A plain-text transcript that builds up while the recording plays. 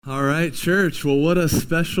All right, church. Well, what a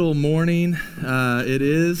special morning it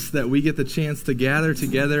is that we get the chance to gather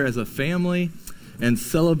together as a family and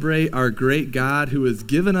celebrate our great God who has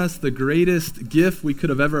given us the greatest gift we could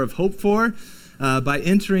have ever have hoped for. By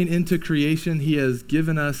entering into creation, he has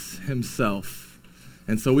given us himself.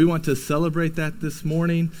 And so we want to celebrate that this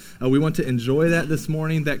morning. We want to enjoy that this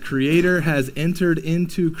morning, that Creator has entered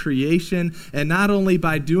into creation. And not only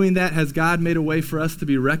by doing that has God made a way for us to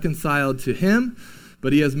be reconciled to him,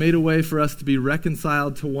 but he has made a way for us to be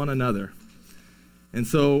reconciled to one another. And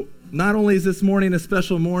so not only is this morning a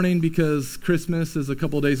special morning because Christmas is a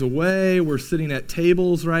couple days away, we're sitting at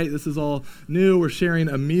tables, right? This is all new. We're sharing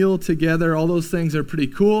a meal together. All those things are pretty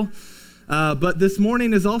cool. But this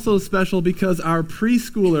morning is also special because our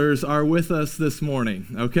preschoolers are with us this morning,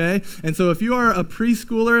 okay? And so if you are a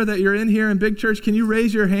preschooler that you're in here in Big Church, can you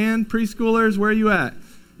raise your hand? Preschoolers, where are you at?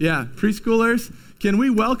 Yeah, preschoolers. Can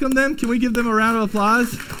we welcome them? Can we give them a round of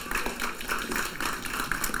applause?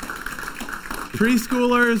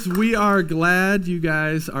 Preschoolers, we are glad you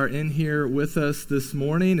guys are in here with us this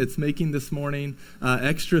morning. It's making this morning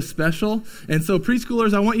extra special. And so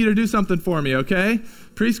preschoolers, I want you to do something for me, okay?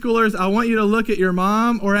 Preschoolers, I want you to look at your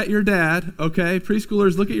mom or at your dad, okay?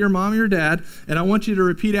 Preschoolers, look at your mom or your dad, and I want you to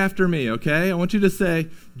repeat after me, okay? I want you to say,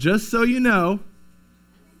 just so you know,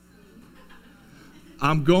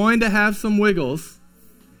 I'm going to have some wiggles.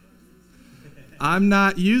 I'm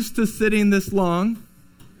not used to sitting this long.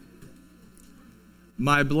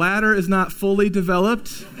 My bladder is not fully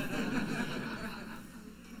developed.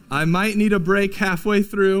 I might need a break halfway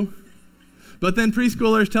through. But then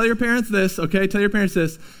preschoolers, tell your parents this, okay? Tell your parents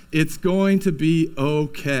this. It's going to be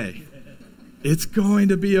okay. It's going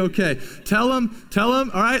to be okay. Tell them,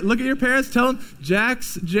 all right, look at your parents, tell them,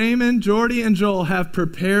 Jax, Jamin, Jordy, and Joel have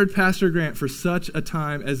prepared Pastor Grant for such a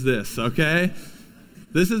time as this, okay?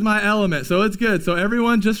 This is my element, so it's good. So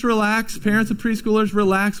everyone just relax. Parents of preschoolers,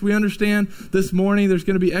 relax. We understand this morning there's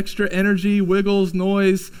going to be extra energy, wiggles,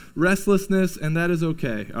 noise, restlessness, and that is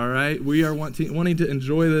okay, all right? We are wanting to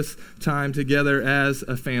enjoy this time together as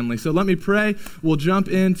a family. So let me pray. We'll jump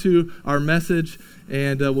into our message,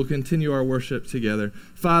 and we'll continue our worship together.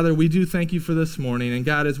 Father, we do thank you for this morning. And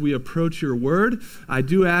God, as we approach your word, I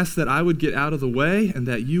do ask that I would get out of the way and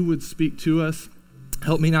that you would speak to us.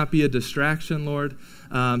 Help me not be a distraction, Lord.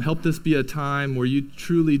 Help this be a time where you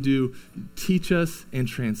truly do teach us and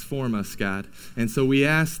transform us, God. And so we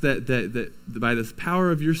ask that by this power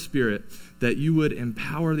of your Spirit, that you would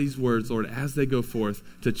empower these words, Lord, as they go forth,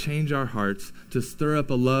 to change our hearts, to stir up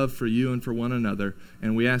a love for you and for one another.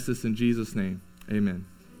 And we ask this in Jesus' name. Amen.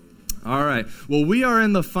 All right. Well, we are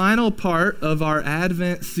in the final part of our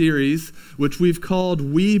Advent series, which we've called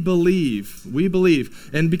We Believe. We Believe.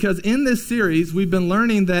 And because in this series, we've been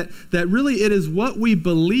learning that really it is what we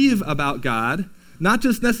believe about God, not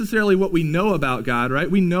just necessarily what we know about God, right?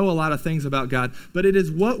 We know a lot of things about God, but it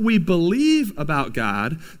is what we believe about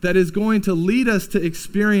God that is going to lead us to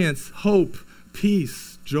experience hope,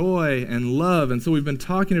 peace, joy, and love. And so we've been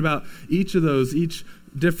talking about each of those each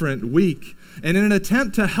different week. And in an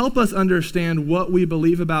attempt to help us understand what we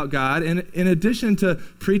believe about God, and in addition to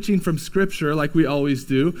preaching from Scripture like we always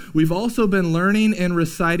do, we've also been learning and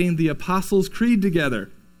reciting the Apostles' Creed together.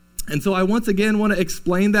 And so I once again want to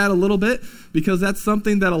explain that a little bit because that's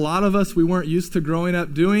something that a lot of us, we weren't used to growing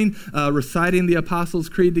up doing, reciting the Apostles'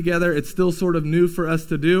 Creed together. It's still sort of new for us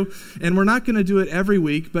to do. And we're not going to do it every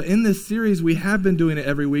week, but in this series we have been doing it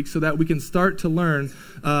every week so that we can start to learn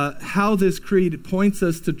how this creed points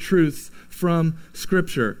us to truths from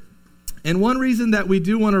Scripture. And one reason that we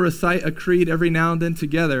do want to recite a creed every now and then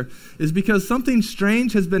together is because something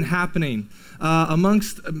strange has been happening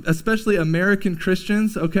amongst especially American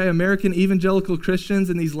Christians, okay, American evangelical Christians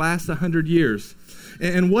in these last 100 years.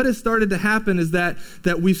 And what has started to happen is that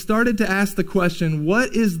we've started to ask the question,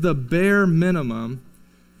 what is the bare minimum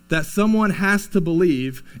that someone has to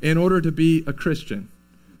believe in order to be a Christian?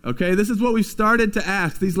 Okay, this is what we've started to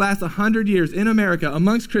ask these last 100 years in America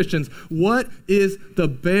amongst Christians. What is the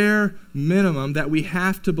bare minimum that we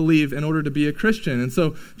have to believe in order to be a Christian? And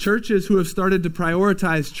so churches who have started to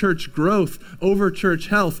prioritize church growth over church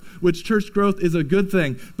health, which church growth is a good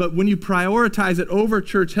thing, but when you prioritize it over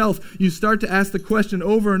church health, you start to ask the question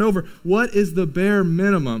over and over, what is the bare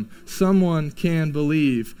minimum someone can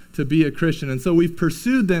believe to be a Christian. And so we've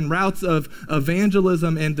pursued then routes of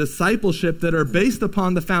evangelism and discipleship that are based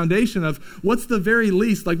upon the foundation of what's the very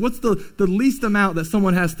least, like what's the least amount that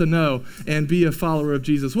someone has to know and be a follower of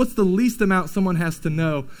Jesus? What's the least amount someone has to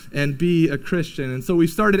know and be a Christian? And so we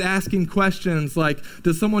started asking questions like,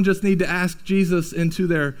 does someone just need to ask Jesus into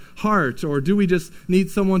their heart? Or do we just need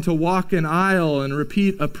someone to walk an aisle and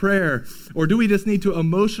repeat a prayer? Or do we just need to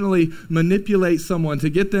emotionally manipulate someone to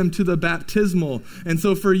get them to the baptismal? And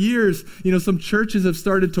so for years, some churches have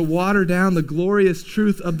started to water down the glorious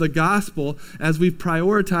truth of the gospel as we've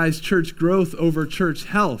prioritized church growth over church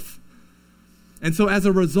health. And so as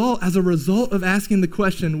a result of asking the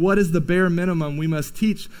question, what is the bare minimum we must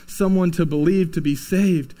teach someone to believe to be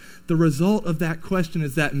saved? The result of that question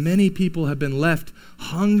is that many people have been left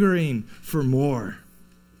hungering for more.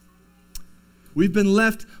 We've been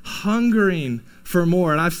left hungering for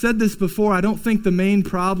more. And I've said this before, I don't think the main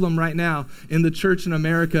problem right now in the church in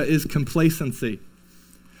America is complacency.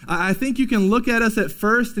 I think you can look at us at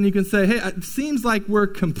first and you can say, hey, it seems like we're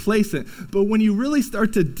complacent. But when you really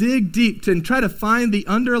start to dig deep and try to find the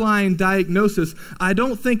underlying diagnosis, I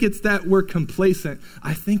don't think it's that we're complacent.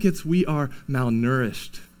 I think it's we are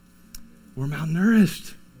malnourished. We're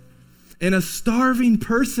malnourished. And a starving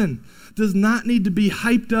person does not need to be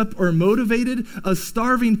hyped up or motivated. A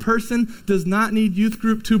starving person does not need Youth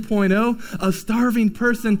Group 2.0. A starving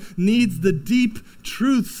person needs the deep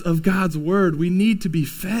truths of God's word. We need to be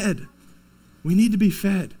fed. We need to be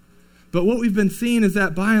fed. But what we've been seeing is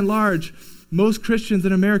that by and large, most Christians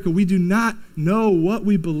in America, we do not know what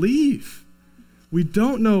we believe. We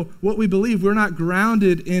don't know what we believe. We're not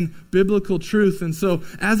grounded in biblical truth. And so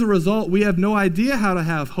as a result, we have no idea how to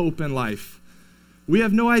have hope in life. We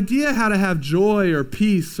have no idea how to have joy or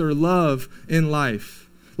peace or love in life.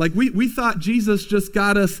 Like we thought Jesus just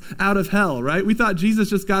got us out of hell, right? We thought Jesus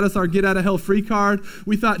just got us our get out of hell free card.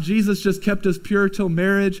 We thought Jesus just kept us pure till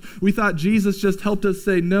marriage. We thought Jesus just helped us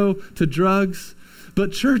say no to drugs.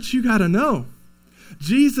 But church, you got to know,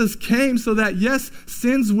 Jesus came so that yes,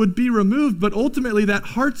 sins would be removed, but ultimately that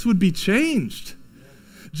hearts would be changed.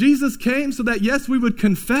 Jesus came so that, yes, we would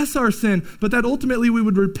confess our sin, but that ultimately we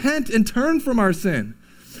would repent and turn from our sin.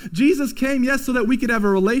 Jesus came, yes, so that we could have a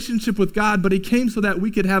relationship with God, but he came so that we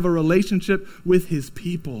could have a relationship with his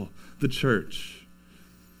people, the church.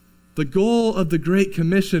 The goal of the Great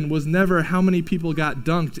Commission was never how many people got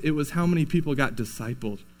dunked, it was how many people got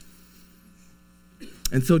discipled.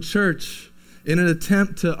 And so, church, in an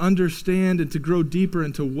attempt to understand and to grow deeper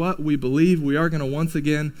into what we believe, we are going to once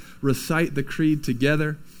again recite the creed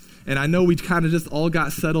together. And I know we kind of just all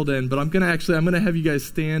got settled in, but I'm going to have you guys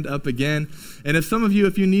stand up again. And if some of you,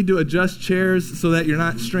 if you need to adjust chairs so that you're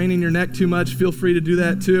not straining your neck too much, feel free to do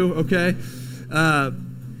that too, okay?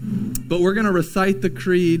 But we're going to recite the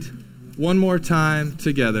creed one more time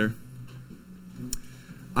together.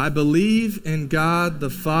 I believe in God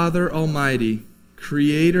the Father Almighty,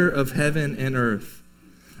 creator of heaven and earth.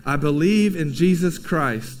 I believe in Jesus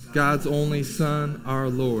Christ, God's only Son, our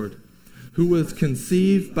Lord, who was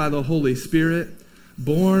conceived by the Holy Spirit,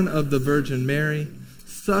 born of the Virgin Mary,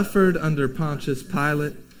 suffered under Pontius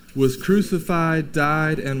Pilate, was crucified,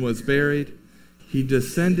 died, and was buried. He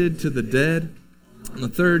descended to the dead. On the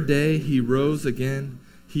third day he rose again.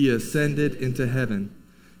 He ascended into heaven.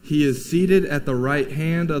 He is seated at the right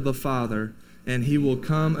hand of the Father, and he will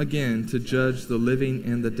come again to judge the living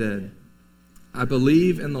and the dead. I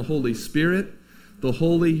believe in the Holy Spirit, the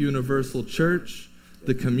holy universal church,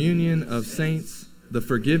 the communion of saints, the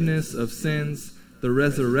forgiveness of sins, the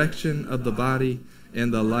resurrection of the body,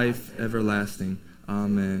 and the life everlasting.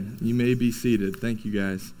 Amen. You may be seated. Thank you,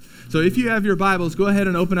 guys. So if you have your Bibles, go ahead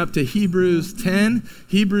and open up to Hebrews 10,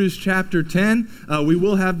 Hebrews chapter 10. We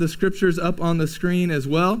will have the scriptures up on the screen as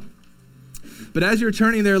well. But as you're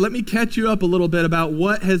turning there, let me catch you up a little bit about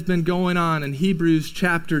what has been going on in Hebrews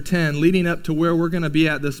chapter 10, leading up to where we're going to be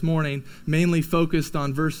at this morning, mainly focused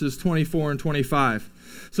on verses 24 and 25.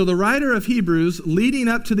 So the writer of Hebrews, leading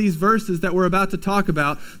up to these verses that we're about to talk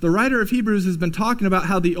about, the writer of Hebrews has been talking about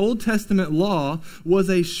how the Old Testament law was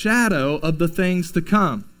a shadow of the things to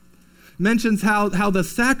come. Mentions how the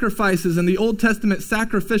sacrifices in the Old Testament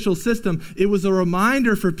sacrificial system, it was a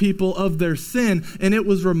reminder for people of their sin, and it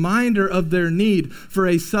was a reminder of their need for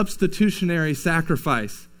a substitutionary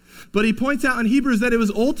sacrifice. But he points out in Hebrews that it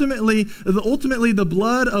was ultimately the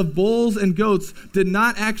blood of bulls and goats did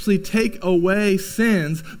not actually take away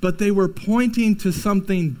sins, but they were pointing to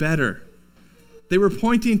something better. They were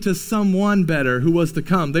pointing to someone better who was to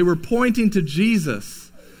come. They were pointing to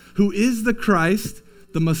Jesus, who is the Christ,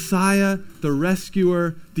 the Messiah, the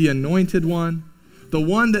rescuer, the anointed one. The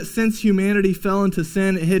one that since humanity fell into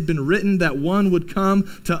sin, it had been written that one would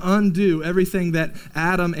come to undo everything that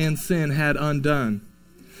Adam and sin had undone.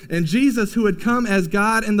 And Jesus, who had come as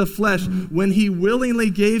God in the flesh, when he willingly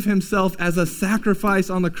gave himself as a sacrifice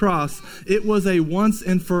on the cross, it was a once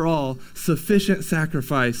and for all sufficient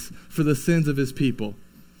sacrifice for the sins of his people.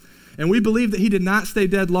 And we believe that he did not stay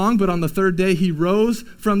dead long, but on the third day he rose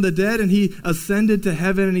from the dead and he ascended to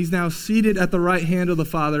heaven, and he's now seated at the right hand of the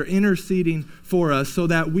Father, interceding for us so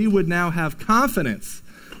that we would now have confidence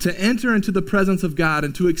to enter into the presence of God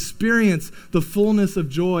and to experience the fullness of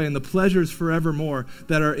joy and the pleasures forevermore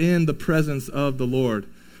that are in the presence of the Lord.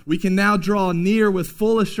 We can now draw near with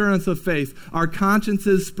full assurance of faith, our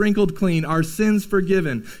consciences sprinkled clean, our sins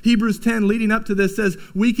forgiven. Hebrews 10, leading up to this, says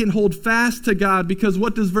we can hold fast to God because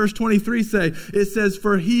what does verse 23 say? It says,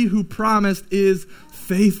 for he who promised is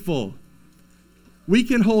faithful. We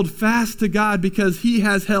can hold fast to God because he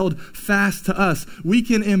has held fast to us. We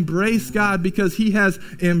can embrace God because he has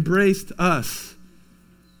embraced us.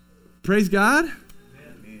 Praise God.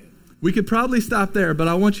 We could probably stop there, but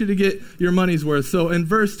I want you to get your money's worth. So in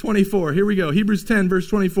verse 24, here we go. Hebrews 10, verse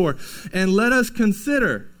 24. And let us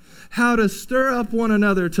consider how to stir up one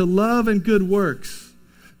another to love and good works,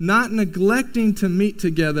 not neglecting to meet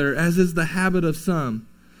together, as is the habit of some,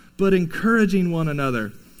 but encouraging one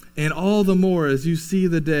another, and all the more as you see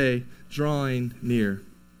the day drawing near.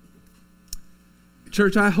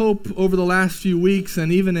 Church, I hope over the last few weeks,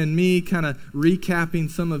 and even in me kind of recapping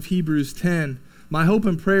some of Hebrews 10, my hope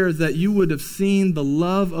and prayer is that you would have seen the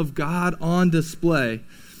love of God on display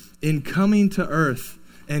in coming to earth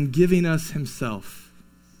and giving us himself.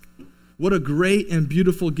 What a great and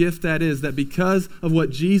beautiful gift that is, that because of what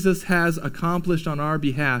Jesus has accomplished on our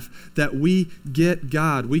behalf, that we get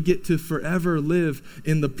God. We get to forever live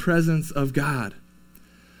in the presence of God.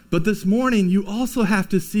 But this morning, you also have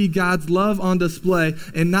to see God's love on display,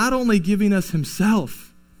 and not only giving us himself,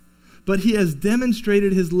 but he has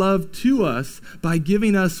demonstrated his love to us by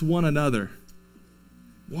giving us one another.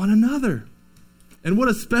 One another. And what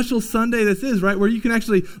a special Sunday this is, right? Where you can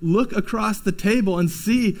actually look across the table and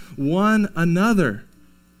see one another.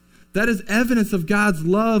 That is evidence of God's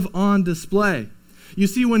love on display. You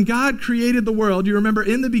see, when God created the world, you remember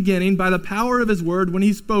in the beginning, by the power of his word, when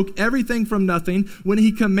he spoke everything from nothing, when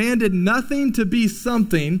he commanded nothing to be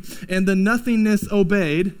something, and the nothingness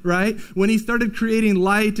obeyed, right? When he started creating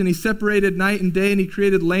light, and he separated night and day, and he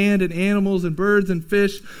created land and animals and birds and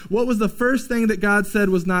fish, what was the first thing that God said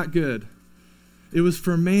was not good? It was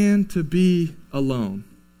for man to be alone.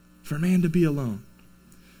 For man to be alone.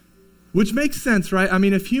 Which makes sense, right? I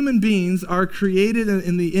mean, if human beings are created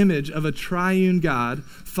in the image of a triune God,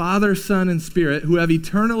 Father, Son, and Spirit, who have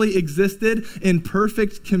eternally existed in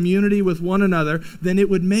perfect community with one another, then it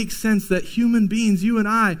would make sense that human beings, you and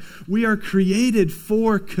I, we are created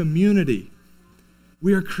for community.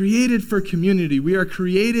 We are created for community. We are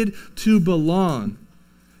created to belong.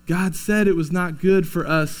 God said it was not good for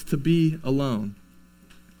us to be alone.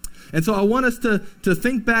 And so I want us to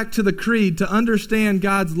think back to the creed to understand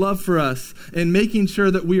God's love for us and making sure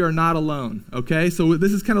that we are not alone, okay? So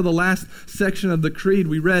this is kind of the last section of the creed.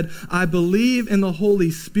 We read, I believe in the Holy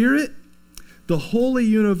Spirit, the holy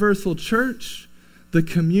universal church, the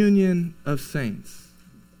communion of saints.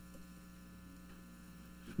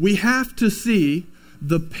 We have to see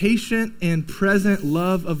the patient and present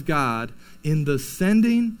love of God in the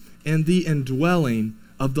sending and the indwelling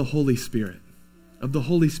of the Holy Spirit. Of the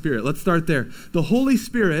Holy Spirit. Let's start there. The Holy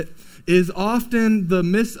Spirit is often the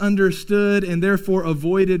misunderstood and therefore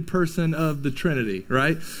avoided person of the Trinity,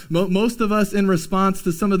 right? Most of us, in response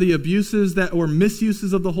to some of the abuses or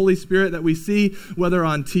misuses of the Holy Spirit that we see, whether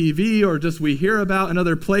on TV or just we hear about in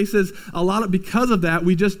other places, because of that,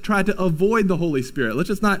 we just try to avoid the Holy Spirit. Let's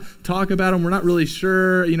just not talk about him. We're not really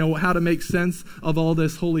sure, how to make sense of all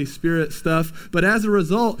this Holy Spirit stuff. But as a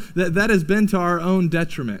result, that has been to our own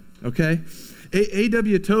detriment, okay?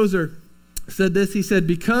 A.W. Tozer said this. He said,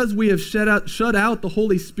 because we have shut out the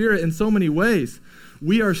Holy Spirit in so many ways,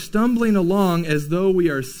 we are stumbling along as though we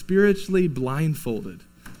are spiritually blindfolded.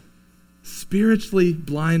 Spiritually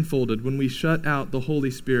blindfolded when we shut out the Holy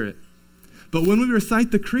Spirit. But when we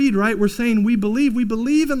recite the creed, right, we're saying we believe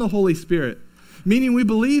in the Holy Spirit. Meaning we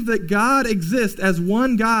believe that God exists as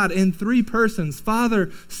one God in three persons, Father,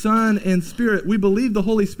 Son, and Spirit. We believe the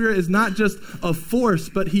Holy Spirit is not just a force,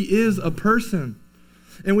 but he is a person.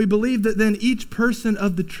 And we believe that then each person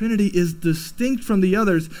of the Trinity is distinct from the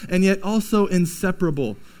others and yet also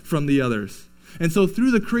inseparable from the others. And so through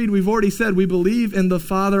the creed, we've already said we believe in the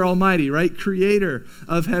Father Almighty, right? Creator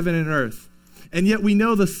of heaven and earth. And yet we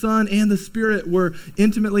know the Son and the Spirit were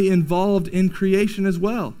intimately involved in creation as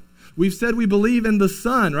well. We've said we believe in the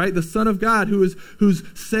Son, right? The Son of God who's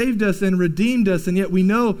saved us and redeemed us, and yet we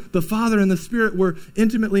know the Father and the Spirit were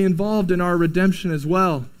intimately involved in our redemption as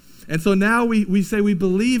well. And so now we say we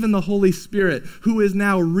believe in the Holy Spirit who is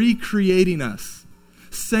now recreating us,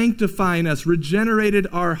 sanctifying us, regenerated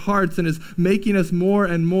our hearts, and is making us more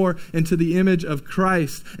and more into the image of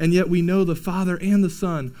Christ. And yet we know the Father and the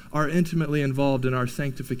Son are intimately involved in our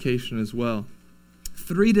sanctification as well.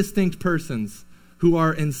 3 distinct persons who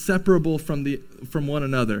are inseparable from one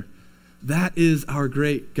another. That is our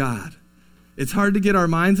great God. It's hard to get our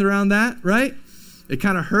minds around that, right? It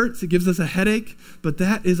kind of hurts. It gives us a headache. But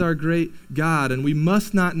that is our great God. And we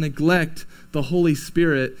must not neglect the Holy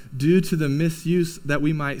Spirit due to the misuse that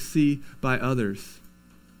we might see by others.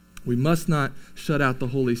 We must not shut out the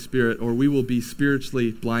Holy Spirit, or we will be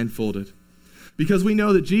spiritually blindfolded. Because we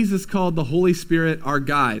know that Jesus called the Holy Spirit our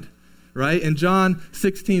guide, right? In John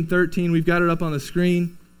 16:13, we've got it up on the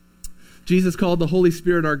screen. Jesus called the Holy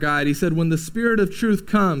Spirit our guide. He said, when the Spirit of truth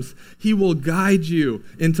comes, he will guide you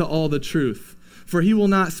into all the truth. For he will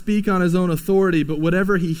not speak on his own authority, but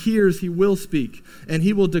whatever he hears, he will speak, and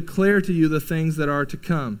he will declare to you the things that are to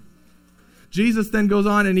come. Jesus then goes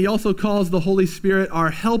on, and he also calls the Holy Spirit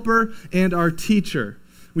our helper and our teacher.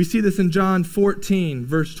 We see this in John 14,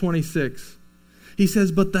 verse 26. He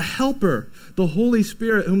says, but the helper, the Holy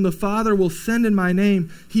Spirit, whom the Father will send in my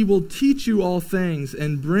name, he will teach you all things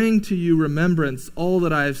and bring to you remembrance all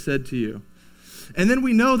that I have said to you. And then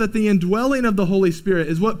we know that the indwelling of the Holy Spirit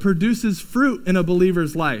is what produces fruit in a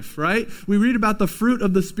believer's life, right? We read about the fruit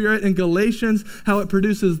of the Spirit in Galatians, how it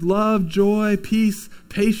produces love, joy, peace,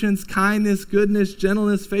 patience, kindness, goodness,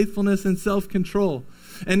 gentleness, faithfulness, and self-control.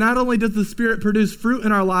 And not only does the Spirit produce fruit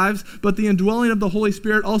in our lives, but the indwelling of the Holy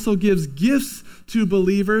Spirit also gives gifts to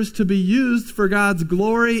believers to be used for God's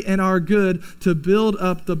glory and our good to build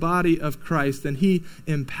up the body of Christ, and he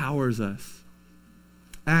empowers us.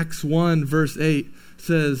 Acts 1 verse 8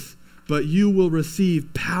 says, but you will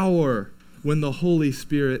receive power when the Holy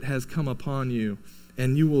Spirit has come upon you,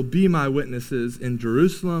 and you will be my witnesses in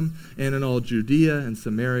Jerusalem and in all Judea and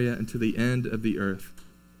Samaria and to the end of the earth.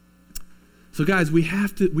 So guys, we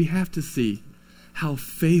have to see how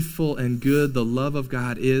faithful and good the love of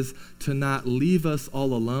God is to not leave us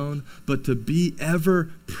all alone, but to be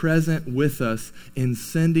ever present with us in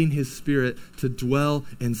sending his Spirit to dwell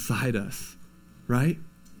inside us, right?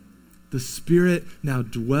 The Spirit now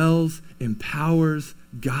dwells, empowers,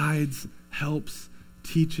 guides, helps,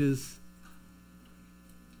 teaches.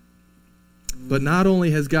 But not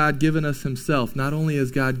only has God given us himself, not only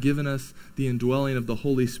has God given us the indwelling of the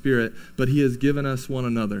Holy Spirit, but he has given us one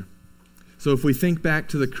another. So if we think back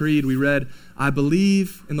to the creed, we read, I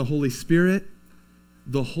believe in the Holy Spirit,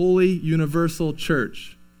 the holy universal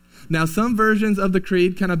church. Now, some versions of the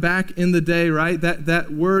creed, kind of back in the day, right,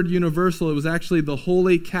 that word universal, it was actually the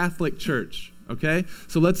Holy Catholic Church, okay?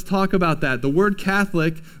 So let's talk about that. The word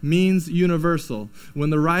Catholic means universal. When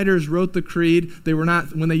the writers wrote the creed,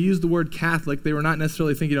 when they used the word Catholic, they were not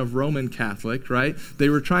necessarily thinking of Roman Catholic, right? They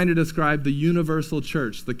were trying to describe the universal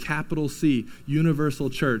church, the capital C, universal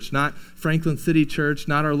church, not Franklin City Church,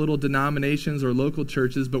 not our little denominations or local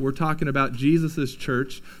churches, but we're talking about Jesus'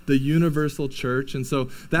 church, the universal church. And so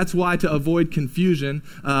that's why, to avoid confusion,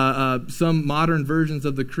 some modern versions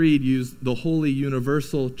of the creed use the Holy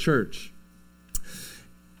Universal Church.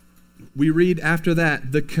 We read after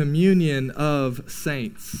that, the communion of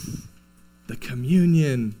saints. The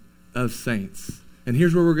communion of saints. And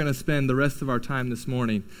here's where we're going to spend the rest of our time this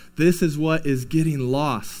morning. This is what is getting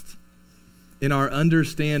lost in our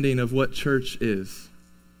understanding of what church is.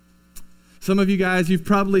 Some of you guys, you've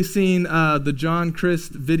probably seen the John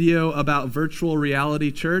Crist video about virtual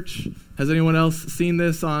reality church. Has anyone else seen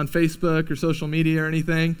this on Facebook or social media or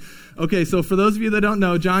anything? Okay, so for those of you that don't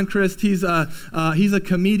know, John Crist, he's a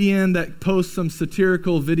comedian that posts some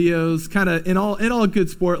satirical videos, kind of in all good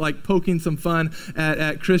sport, like poking some fun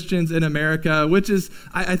at Christians in America, which is,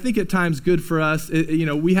 I think, at times good for us.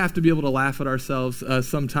 We have to be able to laugh at ourselves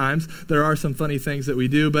sometimes. There are some funny things that we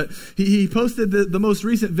do, but he posted the most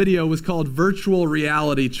recent video was called Virtual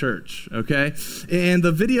Reality Church, okay? And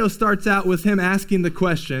the video starts out with him asking the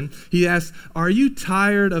question. He asks, are you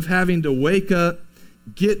tired of having to wake up,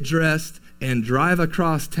 get dressed, and drive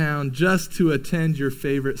across town just to attend your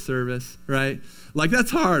favorite service, right? Like,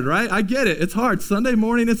 that's hard, right? I get it. It's hard. Sunday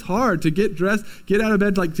morning, it's hard to get dressed, get out of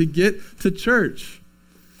bed, like to get to church.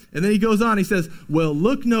 And then he goes on, he says, well,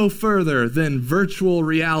 look no further than virtual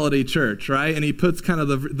reality church, right? And he puts kind of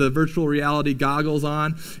the virtual reality goggles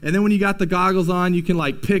on. And then when you got the goggles on, you can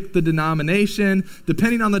like pick the denomination.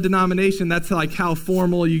 Depending on the denomination, that's like how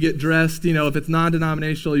formal you get dressed. You know, if it's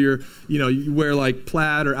non-denominational, you wear like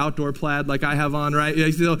plaid or outdoor plaid like I have on, right?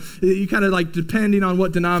 Yeah, so you kind of like, depending on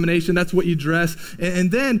what denomination, that's what you dress.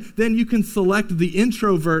 And then you can select the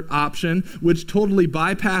introvert option, which totally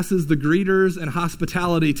bypasses the greeters and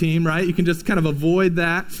hospitality team, right? You can just kind of avoid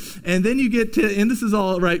that. And then you get to, and this is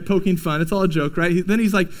all, right, poking fun. It's all a joke, right? Then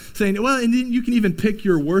he's like saying, well, and then you can even pick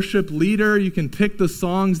your worship leader. You can pick the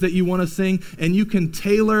songs that you want to sing, and you can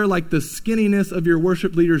tailor like the skinniness of your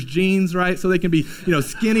worship leader's jeans, right? So they can be,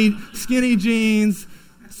 skinny jeans,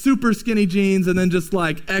 super skinny jeans, and then just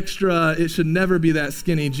like extra, it should never be that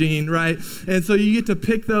skinny jean, right? And so you get to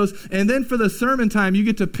pick those. And then for the sermon time, you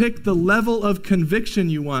get to pick the level of conviction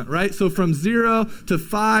you want, right? So from 0 to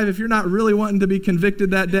 5, if you're not really wanting to be convicted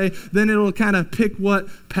that day, then it'll kind of pick what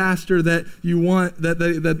pastor that you want, that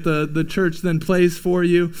the church then plays for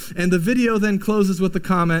you. And the video then closes with the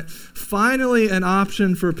comment, finally an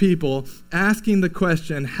option for people asking the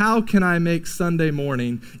question, how can I make Sunday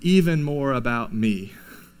morning even more about me?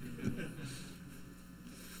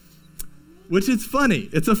 Which is funny.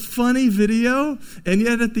 It's a funny video, and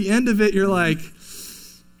yet at the end of it, you're like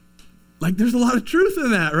there's a lot of truth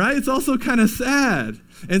in that, right? It's also kind of sad.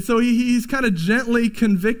 And so he's kind of gently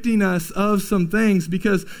convicting us of some things,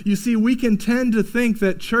 because you see, we can tend to think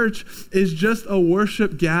that church is just a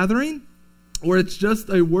worship gathering, or it's just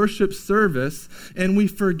a worship service, and we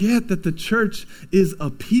forget that the church is a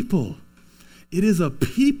people. It is a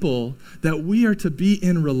people that we are to be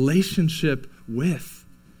in relationship with.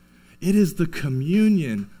 It is the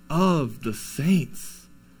communion of the saints.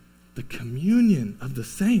 The communion of the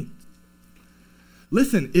saints.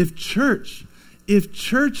 Listen, if church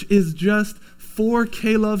is just 4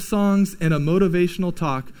 K-Love songs and a motivational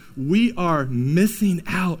talk, we are missing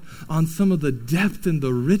out on some of the depth and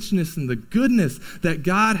the richness and the goodness that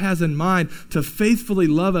God has in mind to faithfully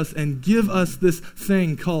love us and give us this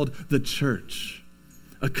thing called the church.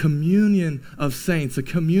 A communion of saints, a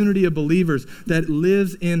community of believers that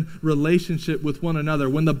lives in relationship with one another.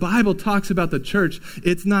 When the Bible talks about the church,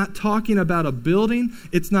 it's not talking about a building,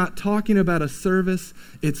 it's not talking about a service,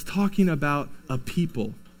 it's talking about a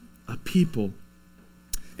people, a people.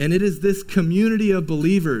 And it is this community of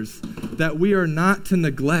believers that we are not to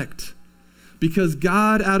neglect, because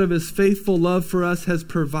God, out of his faithful love for us, has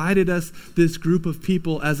provided us this group of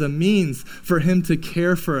people as a means for him to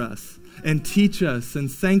care for us and teach us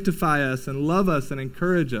and sanctify us and love us and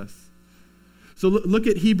encourage us. So look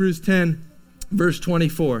at Hebrews 10, verse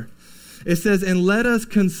 24. It says, and let us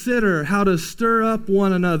consider how to stir up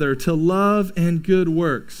one another to love and good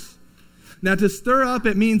works. Now, to stir up,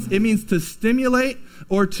 it means to stimulate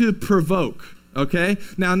or to provoke. Okay?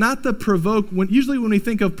 Now, not the provoke. Usually when we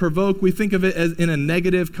think of provoke, we think of it as in a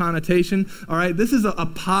negative connotation. All right? This is a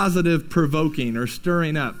positive provoking or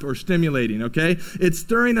stirring up or stimulating. Okay? It's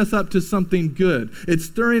stirring us up to something good. It's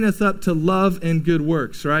stirring us up to love and good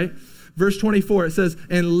works. Right? Verse 24, it says,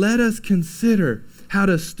 and let us consider how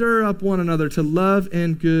to stir up one another to love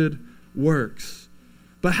and good works.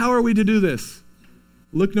 But how are we to do this?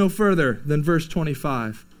 Look no further than verse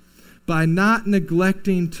 25. By not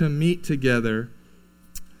neglecting to meet together,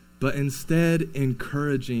 but instead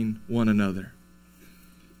encouraging one another.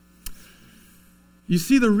 You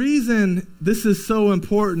see, the reason this is so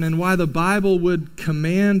important and why the Bible would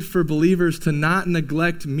command for believers to not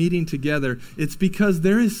neglect meeting together, it's because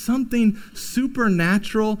there is something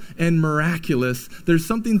supernatural and miraculous. There's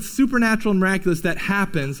something supernatural and miraculous that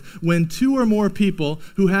happens when 2 or more people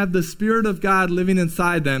who have the Spirit of God living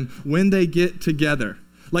inside them, when they get together.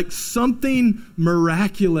 Like something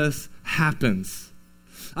miraculous happens.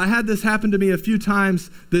 I had this happen to me a few times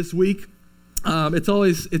this week. It's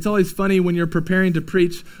always funny when you're preparing to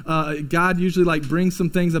preach. God usually brings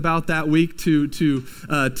some things about that week to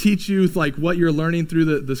teach you what you're learning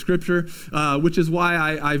through the scripture, which is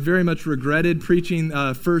why I very much regretted preaching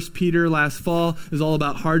 1 Peter last fall. It was all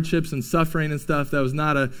about hardships and suffering and stuff. That was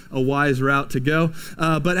not a wise route to go.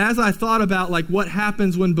 But as I thought about what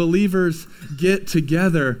happens when believers get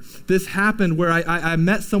together, this happened where I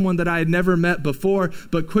met someone that I had never met before,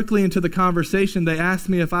 but quickly into the conversation, they asked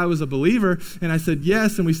me if I was a believer. And I said,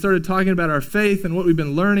 yes. And we started talking about our faith and what we've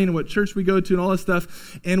been learning and what church we go to and all this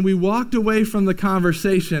stuff. And we walked away from the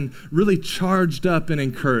conversation really charged up and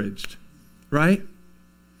encouraged, right?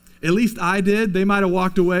 At least I did. They might have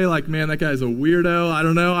walked away like, man, that guy's a weirdo. I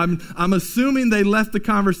don't know. I'm assuming they left the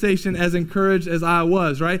conversation as encouraged as I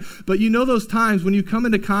was, right? But you know those times when you come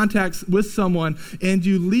into contact with someone and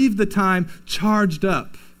you leave the time charged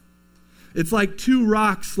up. It's like two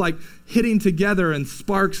rocks like hitting together and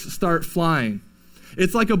sparks start flying.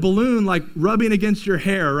 It's like a balloon like rubbing against your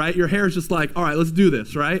hair, right? Your hair is just like, all right, let's do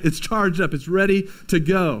this, right? It's charged up. It's ready to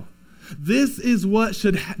go. This is what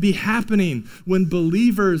should be happening when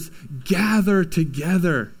believers gather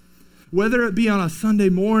together, whether it be on a Sunday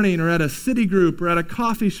morning or at a city group or at a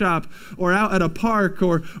coffee shop or out at a park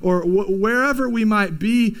or wherever we might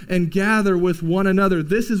be and gather with one another.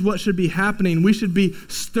 This is what should be happening. We should be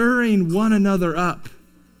stirring one another up.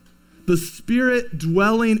 The Spirit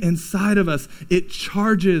dwelling inside of us, it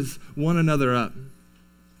charges one another up.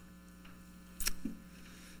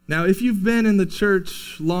 Now, if you've been in the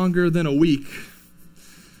church longer than a week,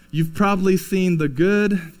 you've probably seen the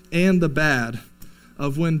good and the bad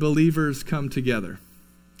of when believers come together,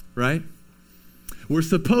 right? We're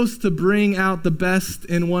supposed to bring out the best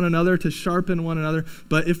in one another, to sharpen one another,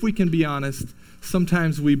 but if we can be honest,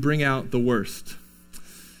 sometimes we bring out the worst.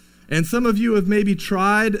 And some of you have maybe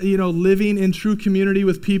tried, living in true community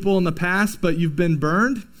with people in the past, but you've been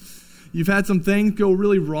burned. You've had some things go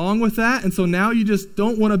really wrong with that, and so now you just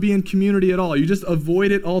don't want to be in community at all. You just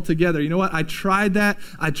avoid it altogether. You know what? I tried that.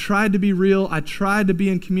 I tried to be real. I tried to be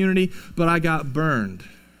in community, but I got burned.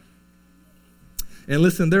 And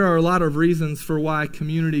listen, there are a lot of reasons for why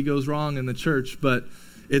community goes wrong in the church, but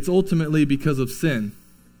it's ultimately because of sin.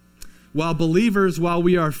 While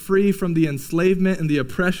we are free from the enslavement and the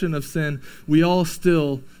oppression of sin, we all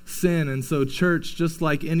still sin. And so church, just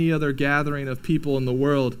like any other gathering of people in the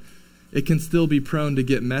world, it can still be prone to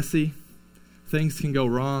get messy. Things can go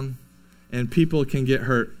wrong, and people can get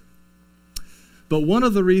hurt. But one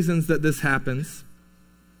of the reasons that this happens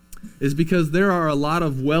is because there are a lot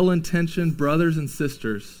of well-intentioned brothers and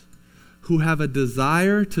sisters who have a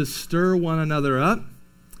desire to stir one another up.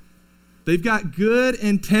 They've got good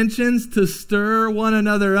intentions to stir one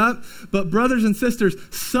another up, but brothers and sisters,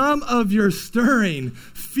 some of your stirring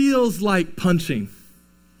feels like punching.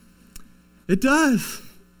 It does.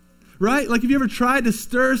 Right? Like, have you ever tried to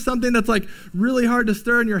stir something that's like really hard to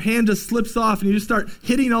stir and your hand just slips off and you just start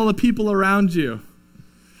hitting all the people around you?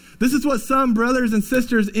 This is what some brothers and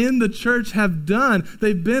sisters in the church have done.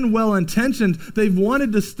 They've been well-intentioned. They've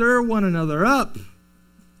wanted to stir one another up,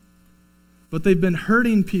 but they've been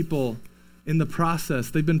hurting people in the process.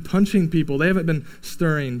 They've been punching people. They haven't been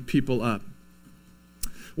stirring people up.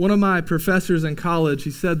 One of my professors in college,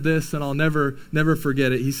 he said this, and I'll never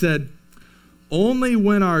forget it. He said, "Only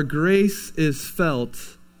when our grace is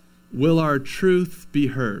felt will our truth be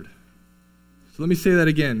heard." So let me say that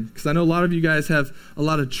again, because I know a lot of you guys have a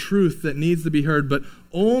lot of truth that needs to be heard, but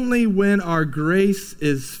only when our grace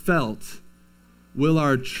is felt will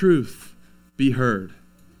our truth be heard.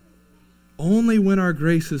 Only when our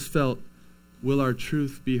grace is felt will our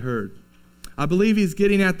truth be heard. I believe he's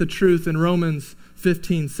getting at the truth in Romans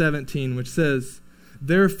 15:17, which says,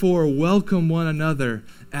 "Therefore welcome one another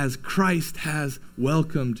as Christ has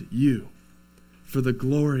welcomed you for the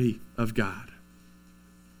glory of God."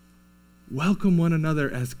 Welcome one another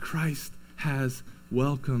as Christ has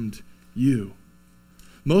welcomed you.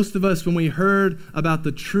 Most of us, when we heard about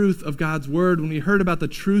the truth of God's word, when we heard about the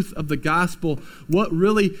truth of the gospel,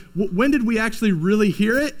 when did we actually really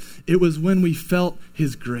hear it? It was when we felt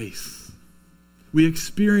his grace. We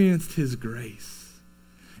experienced his grace.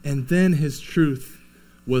 And then his truth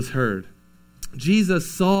was heard. Jesus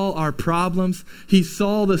saw our problems. He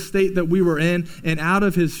saw the state that we were in, and out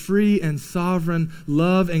of his free and sovereign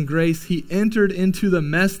love and grace, he entered into the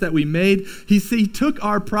mess that we made. He took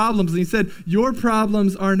our problems and he said, "Your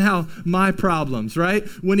problems are now my problems," right?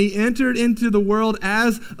 When he entered into the world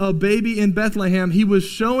as a baby in Bethlehem, he was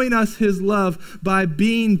showing us his love by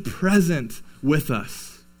being present with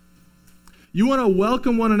us. You want to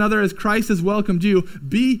welcome one another as Christ has welcomed you,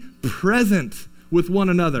 be present with one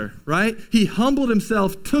another, right? He humbled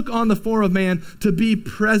himself, took on the form of man to be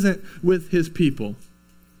present with his people.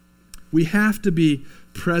 We have to be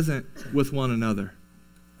present with one another,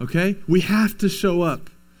 okay? We have to show up.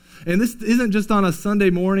 And this isn't just on a Sunday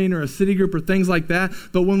morning or a city group or things like that,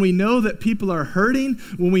 but when we know that people are hurting,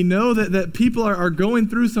 when we know that people are going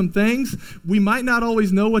through some things, we might not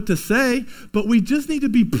always know what to say, but we just need to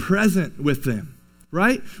be present with them,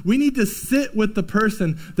 right? We need to sit with the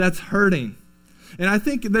person that's hurting. And I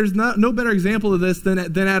think there's no better example of this than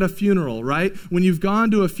at a funeral, right? When you've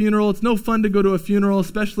gone to a funeral, it's no fun to go to a funeral,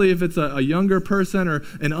 especially if it's a younger person or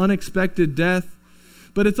an unexpected death.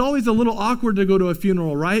 But it's always a little awkward to go to a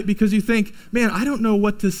funeral, right? Because you think, man, I don't know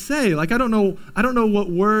what to say. Like, I don't know what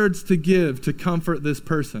words to give to comfort this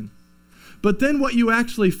person. But then what you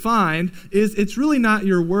actually find is it's really not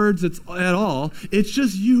your words at all. It's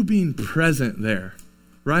just you being present there,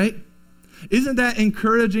 right? Isn't that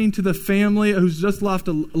encouraging to the family who's just lost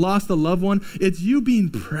a loved one? It's you being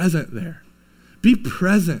present there. Be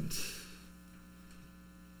present.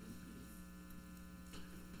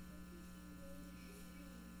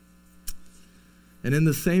 And in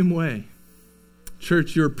the same way,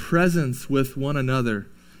 church, your presence with one another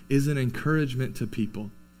is an encouragement to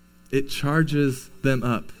people. It charges them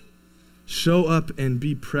up. Show up and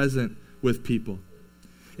be present with people.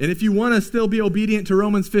 And if you want to still be obedient to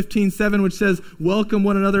Romans 15:7, which says, welcome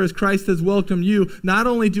one another as Christ has welcomed you, not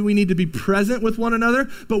only do we need to be present with one another,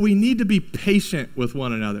 but we need to be patient with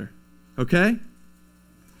one another. Okay?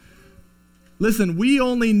 Listen, we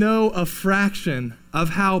only know a fraction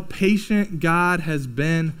of how patient God has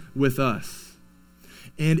been with us.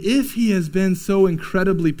 And if he has been so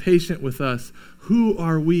incredibly patient with us, who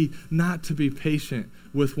are we not to be patient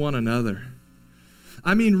with one another?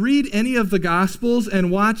 I mean, read any of the Gospels and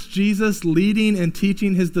watch Jesus leading and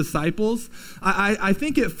teaching his disciples. I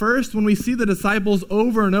think at first when we see the disciples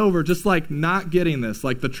over and over just like not getting this,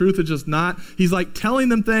 like the truth is just not, he's like telling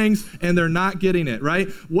them things and they're not getting it, right?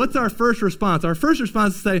 What's our first response? Our first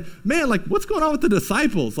response is to say, man, like what's going on with the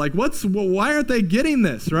disciples? Like why aren't they getting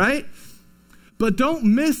this, right? But don't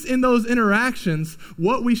miss in those interactions,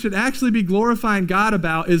 what we should actually be glorifying God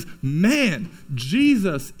about is, man,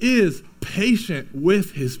 Jesus is patient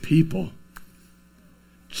with his people.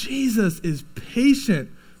 Jesus is patient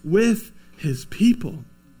with his people.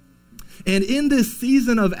 And in this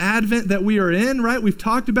season of Advent that we are in, right, we've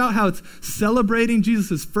talked about how it's celebrating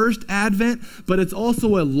Jesus' first Advent, but it's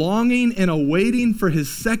also a longing and a waiting for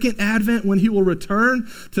his second Advent when he will return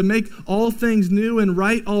to make all things new and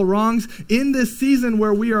right all wrongs. In this season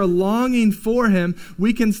where we are longing for him,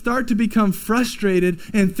 we can start to become frustrated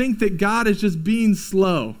and think that God is just being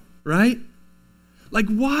slow, right? Like,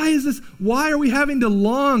 why is this? Why are we having to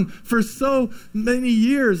long for so many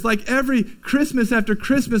years? Like every Christmas after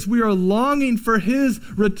Christmas, we are longing for his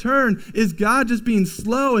return. Is God just being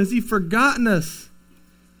slow? Has he forgotten us?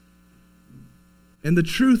 And the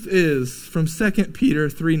truth is, from 2 Peter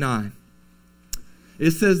 3:9,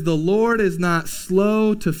 it says, the Lord is not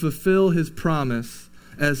slow to fulfill his promise,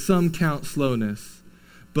 as some count slowness,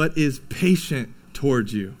 but is patient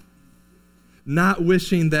towards you, not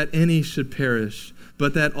wishing that any should perish,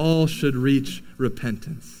 but that all should reach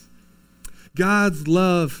repentance. God's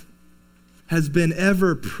love has been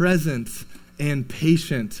ever present and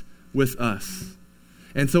patient with us.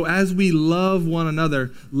 And so as we love one another,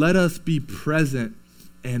 let us be present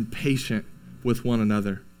and patient with one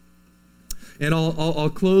another. And I'll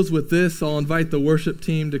close with this. I'll invite the worship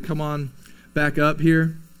team to come on back up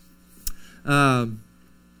here.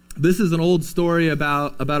 This is an old story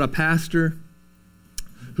about a pastor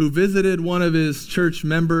who visited one of his church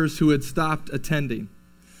members who had stopped attending.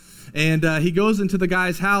 And he goes into the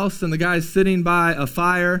guy's house, and the guy's sitting by a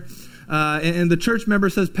fire. And the church member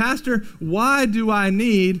says, Pastor, why do I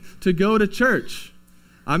need to go to church?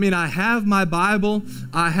 I mean, I have my Bible.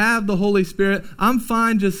 I have the Holy Spirit. I'm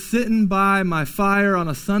fine just sitting by my fire on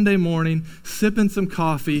a Sunday morning, sipping some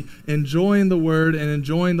coffee, enjoying the Word and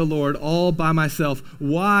enjoying the Lord all by myself.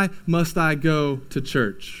 Why must I go to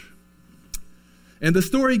church? And the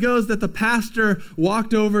story goes that the pastor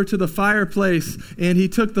walked over to the fireplace and he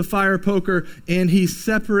took the fire poker and he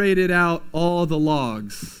separated out all the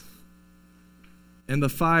logs. And the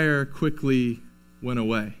fire quickly went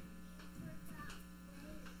away.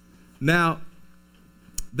 Now,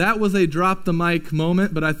 that was a drop the mic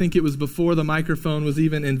moment, but I think it was before the microphone was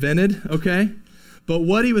even invented, okay? But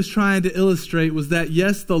what he was trying to illustrate was that,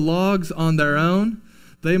 yes, the logs on their own,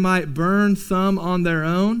 they might burn some on their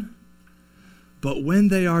own, but when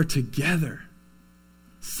they are together,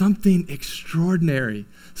 something extraordinary,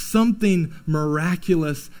 something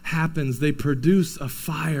miraculous happens. They produce a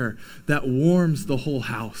fire that warms the whole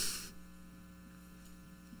house.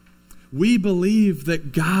 We believe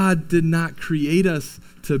that God did not create us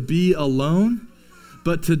to be alone,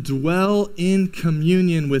 but to dwell in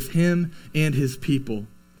communion with him and his people.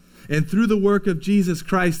 And through the work of Jesus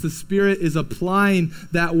Christ, the Spirit is applying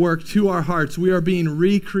that work to our hearts. We are being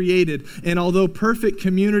recreated. And although perfect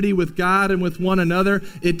community with God and with one another,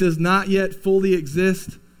 it does not yet fully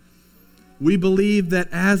exist, we believe that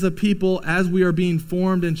as a people, as we are being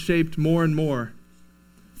formed and shaped more and more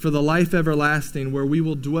for the life everlasting, where we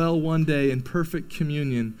will dwell one day in perfect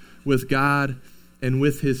communion with God and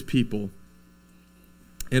with his people.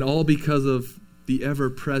 And all because of the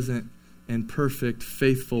ever-present and perfect,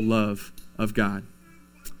 faithful love of God.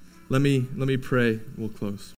 Let me pray. We'll close.